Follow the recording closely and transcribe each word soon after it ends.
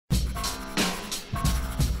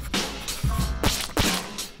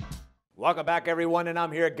Welcome back, everyone, and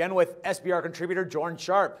I'm here again with SBR contributor Jordan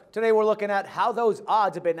Sharp. Today we're looking at how those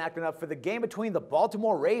odds have been acting up for the game between the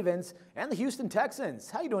Baltimore Ravens and the Houston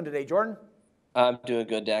Texans. How you doing today, Jordan? I'm doing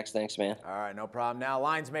good, Dax. Thanks, man. All right, no problem. Now,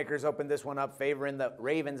 lines makers opened this one up favoring the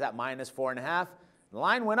Ravens at -4.5. The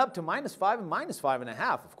line went up to -5 and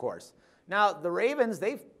 -5.5, of course. Now, the Ravens,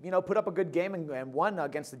 they've put up a good game and won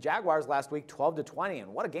against the Jaguars last week, 12-20.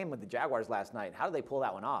 And what a game with the Jaguars last night. How did they pull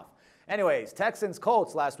that one off? Anyways,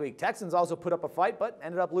 Texans-Colts last week. Texans also put up a fight, but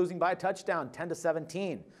ended up losing by a touchdown,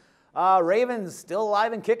 10-17. Ravens still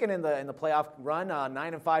alive and kicking in the playoff run,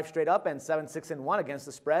 9-5 straight up and 7-6-1 against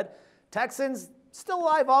the spread. Texans still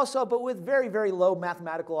alive also, but with very, very low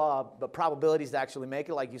mathematical probabilities to actually make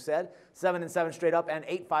it, like you said. 7-7 straight up and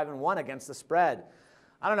 8-5-1 against the spread.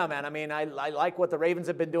 I don't know, man. I mean, I like what the Ravens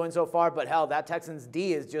have been doing so far, but hell, that Texans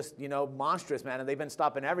D is just, monstrous, man, and they've been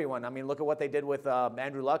stopping everyone. I mean, look at what they did with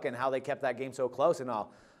Andrew Luck and how they kept that game so close and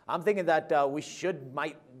all. I'm thinking that we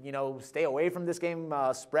might stay away from this game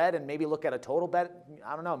spread and maybe look at a total bet.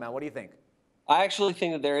 I don't know, man. What do you think? I actually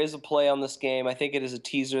think that there is a play on this game. I think it is a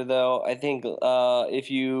teaser, though. I think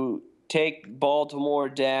if you take Baltimore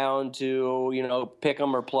down to, pick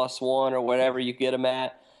them or +1 or whatever you get them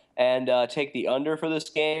at, and take the under for this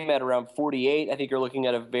game at around 48, I think you're looking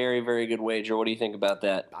at a very, very good wager. What do you think about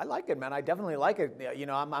that? I like it, man. I definitely like it.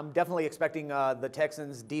 I'm definitely expecting the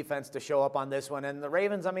Texans defense to show up on this one. And the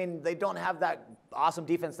Ravens, I mean, they don't have that awesome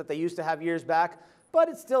defense that they used to have years back, but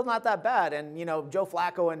it's still not that bad. And, Joe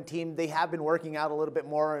Flacco and team, they have been working out a little bit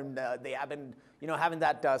more, and they have been, having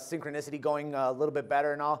that synchronicity going a little bit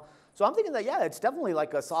better and all. So I'm thinking that, yeah, it's definitely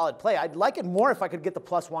like a solid play. I'd like it more if I could get the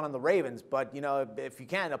 +1 on the Ravens, but, if you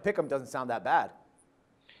can, a pick 'em doesn't sound that bad.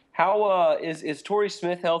 How is Torrey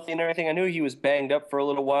Smith healthy and everything? I knew he was banged up for a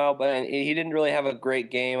little while, but he didn't really have a great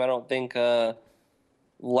game, I don't think,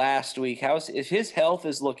 last week. If his health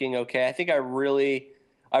is looking okay? I think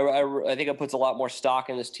I think it puts a lot more stock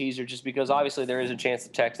in this teaser just because obviously there is a chance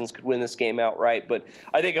the Texans could win this game outright. But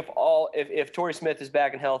I think if Torrey Smith is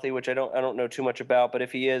back and healthy, which I don't know too much about, but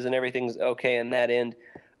if he is and everything's okay in that end,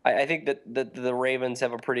 I think that the Ravens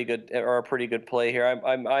have a pretty good play here.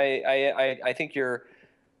 I think you're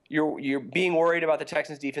being worried about the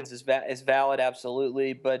Texans defense is valid,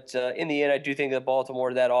 absolutely. But in the end, I do think that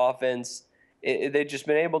Baltimore, that offense, they've just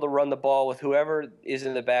been able to run the ball with whoever is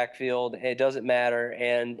in the backfield. It doesn't matter,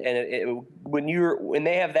 and when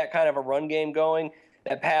they have that kind of a run game going,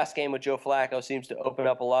 that pass game with Joe Flacco seems to open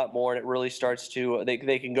up a lot more, and it really starts to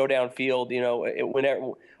they can go downfield,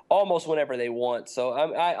 almost whenever they want. So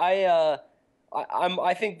I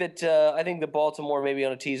think that Baltimore maybe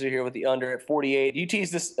on a teaser here with the under at 48. You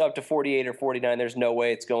tease this up to 48 or 49, there's no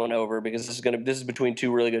way it's going over because this is between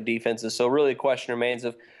two really good defenses. So really, the question remains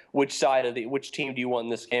of which team do you want in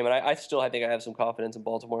this game? And I think I have some confidence in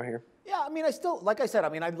Baltimore here. Yeah, I mean, like I said,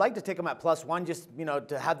 I'd like to take them at +1 just,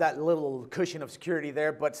 to have that little cushion of security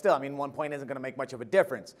there. But still, 1 point isn't going to make much of a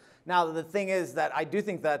difference. Now, the thing is that I do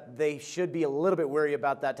think that they should be a little bit wary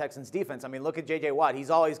about that Texans defense. Look at J.J. Watt. He's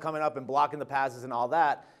always coming up and blocking the passes and all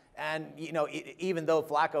that. And, even though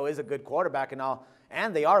Flacco is a good quarterback and all,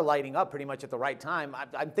 and they are lighting up pretty much at the right time,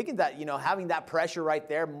 I'm thinking that, having that pressure right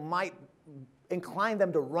there might incline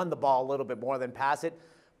them to run the ball a little bit more than pass it.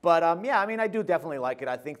 But, I do definitely like it.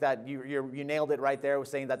 I think that you nailed it right there with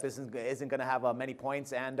saying that this isn't going to have many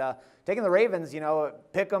points. And taking the Ravens,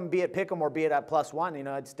 pick them, be it pick them or be it at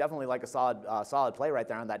 +1, it's definitely like a solid play right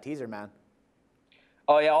there on that teaser, man.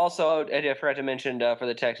 Oh, yeah, also, I forgot to mention for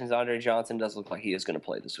the Texans, Andre Johnson does look like he is going to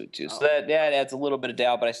play this week, too. So that adds a little bit of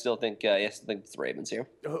doubt, but I still think, it's the Ravens here.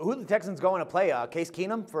 Who are the Texans going to play? Case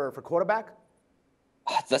Keenum for quarterback?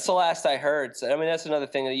 That's the last I heard. So, that's another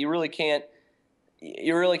thing that you really can't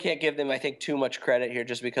give them, I think, too much credit here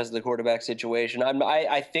just because of the quarterback situation.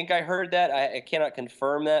 I think I heard that. I cannot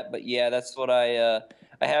confirm that, but yeah, that's what I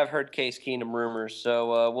have heard. Case Keenum rumors.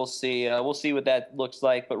 So we'll see. We'll see what that looks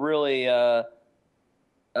like. But really,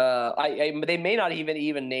 they may not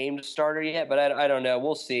even named starter yet. But I don't know.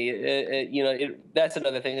 We'll see. That's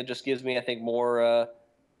another thing that just gives me, I think, more.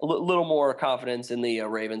 A little more confidence in the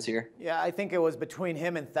Ravens here. Yeah, I think it was between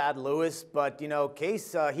him and Thad Lewis. But,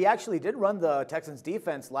 Case, he actually did run the Texans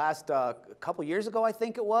defense last couple years ago, I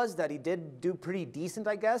think it was, that he did do pretty decent,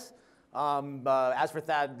 I guess. As for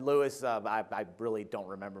Thad Lewis, I really don't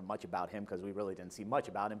remember much about him because we really didn't see much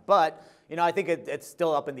about him. But, I think it's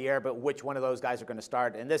still up in the air, but which one of those guys are going to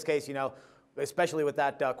start. In this case, especially with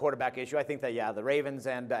that quarterback issue, I think that, yeah, the Ravens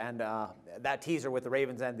and that teaser with the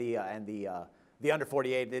Ravens and the under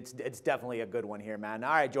 48, it's definitely a good one here, man. All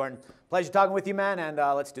right, Jordan, pleasure talking with you, man, and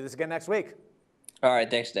let's do this again next week. All right,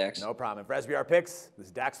 thanks, Dax. No problem. And for SBR Picks, this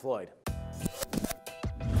is Dax Floyd.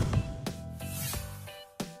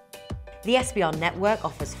 The SBR network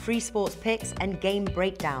offers free sports picks and game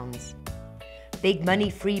breakdowns, big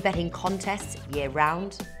money free betting contests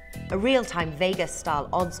year-round, a real-time Vegas-style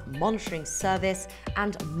odds monitoring service,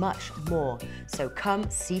 and much more. So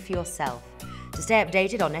come see for yourself. To stay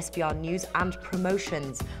updated on SBR news and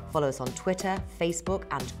promotions, follow us on Twitter, Facebook,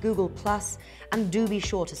 and Google+, and do be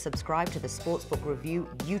sure to subscribe to the Sportsbook Review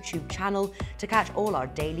YouTube channel to catch all our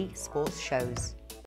daily sports shows.